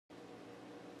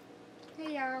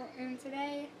Hey y'all, and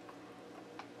today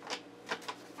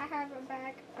I have a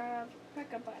bag of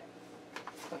Puckerbutt.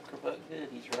 Puckerbutt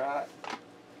goodies, right?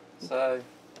 So,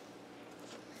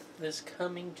 this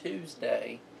coming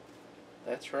Tuesday,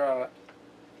 that's right,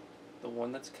 the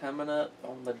one that's coming up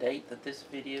on the date that this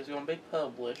video is going to be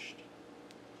published,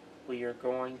 we are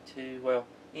going to, well,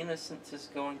 Innocence is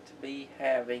going to be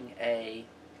having a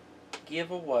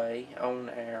giveaway on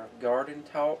our Garden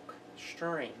Talk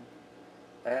stream.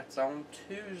 That's on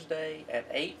Tuesday at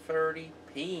 8:30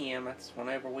 p.m. That's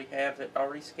whenever we have it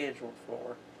already scheduled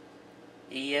for.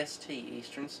 EST,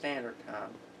 Eastern Standard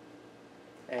Time.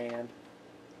 And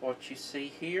what you see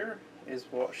here is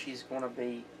what she's going to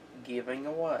be giving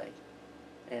away.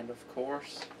 And of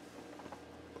course,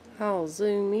 I'll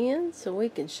zoom in so we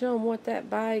can show them what that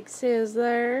bag says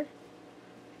there.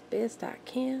 Best I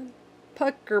can.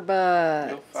 Puckerbutt.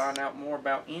 you'll find out more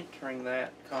about entering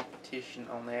that competition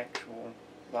on the actual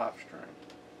live stream.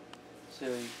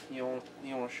 So you want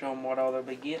to show them what all they'll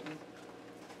be getting?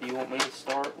 Do you want me to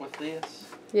start with this?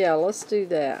 Yeah, let's do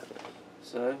that.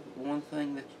 So one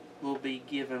thing that will be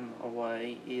given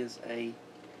away is a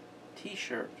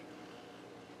t-shirt.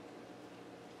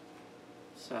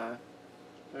 So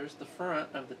there's the front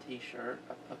of the t-shirt,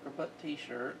 a Puckerbutt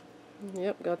t-shirt.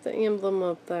 Yep, got the emblem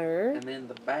up there. And then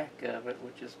the back of it,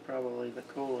 which is probably the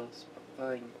coolest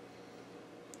thing.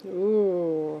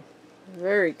 Ooh,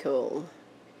 very cool.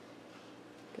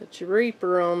 Got your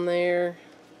Reaper on there.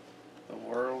 The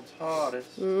world's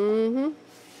hottest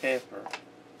pepper.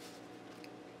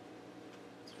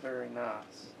 It's very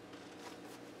nice.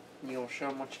 You gonna show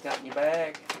them what you got in your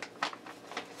bag?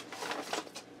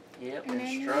 Yep, And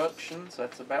instructions.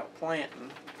 That's about planting.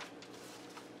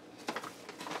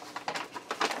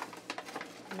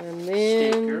 And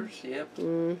then Stickers. Yep.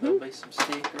 There'll be some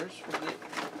stickers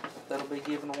that'll be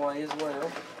given away as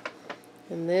well.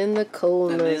 And then the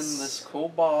coolness. And then this cool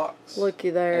box. Looky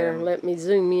there. And Let me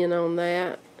zoom in on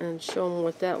that and show them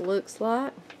what that looks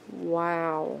like.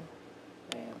 Wow.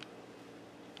 man,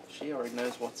 she already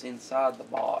knows what's inside the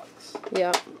box.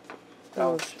 Yep.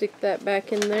 I'll stick that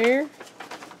back in there.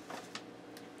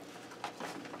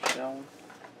 Show 'em.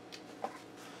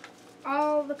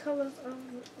 All the colors of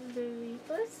the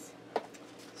Reapers.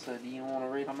 So do you want to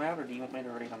read them out, or do you want me to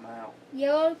read them out?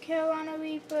 Yellow Carolina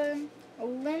Reaper,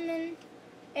 Lemon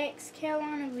X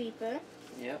Carolina Reaper,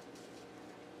 Yep.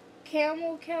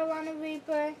 Caramel Carolina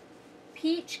Reaper,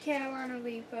 Peach Carolina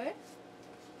Reaper,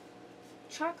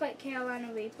 Chocolate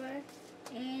Carolina Reaper,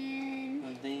 and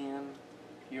And then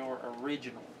your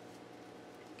original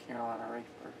Carolina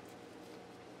Reaper.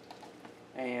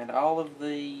 And all of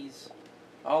these,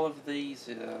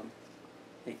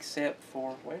 except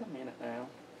for, wait a minute now,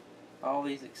 all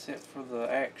these except for the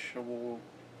actual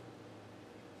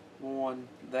one,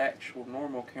 the actual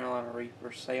normal Carolina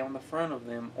Reaper, say on the front of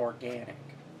them, organic.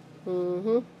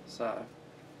 So,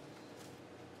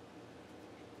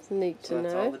 It's neat to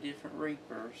that's know. all the different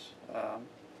Reapers.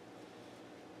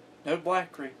 No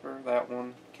Black Reaper, that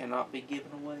one cannot be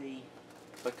given away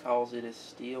because it is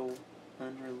still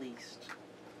unreleased.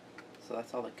 So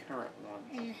that's all the current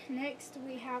ones. and next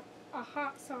we have a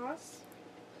hot sauce.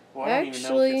 Well, I don't even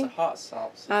know if it's a hot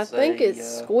sauce. I think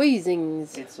it's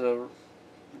squeezings.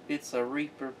 It's a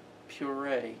Reaper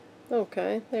puree.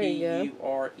 Okay, there you go.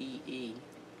 P-U-R-E-E.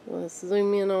 Let's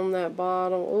zoom in on that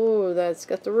bottle. Oh, that's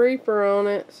got the Reaper on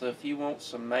it. So if you want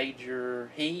some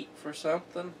major heat for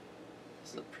something,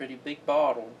 it's a pretty big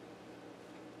bottle.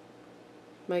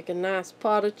 Make a nice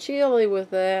pot of chili with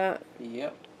that.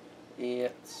 Yep.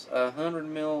 It's 100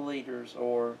 milliliters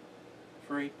or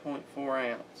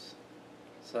 3.4 ounce.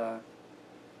 So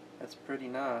that's pretty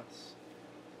nice.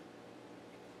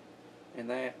 And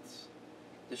that's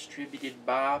distributed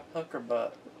by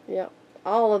Puckerbutt. Yep.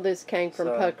 All of this came from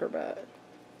Puckerbutt.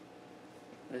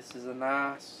 This is a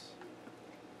nice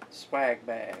swag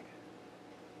bag.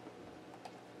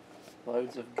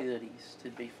 Loads of goodies to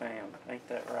be found. Ain't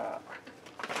that right?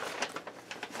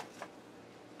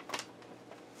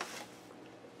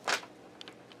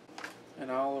 And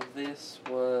all of this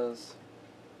was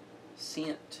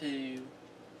sent to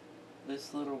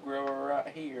this little grower right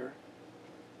here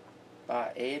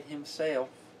by Ed himself,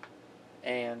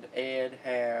 and Ed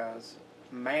has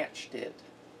matched it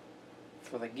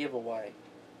for the giveaway.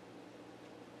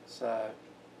 So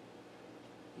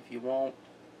if you want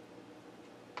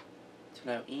to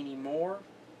know any more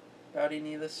about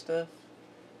any of this stuff,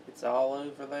 it's all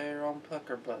over there on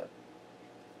Puckerbutt.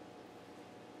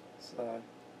 So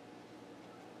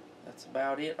that's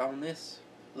about it on this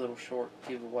little short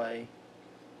giveaway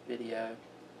video.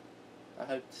 I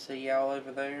hope to see y'all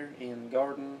over there in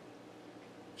Garden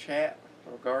chat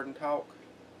or garden talk,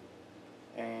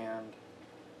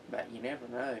 but you never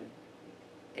know.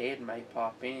 Ed may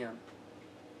pop in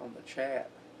on the chat.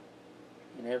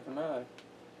 You never know.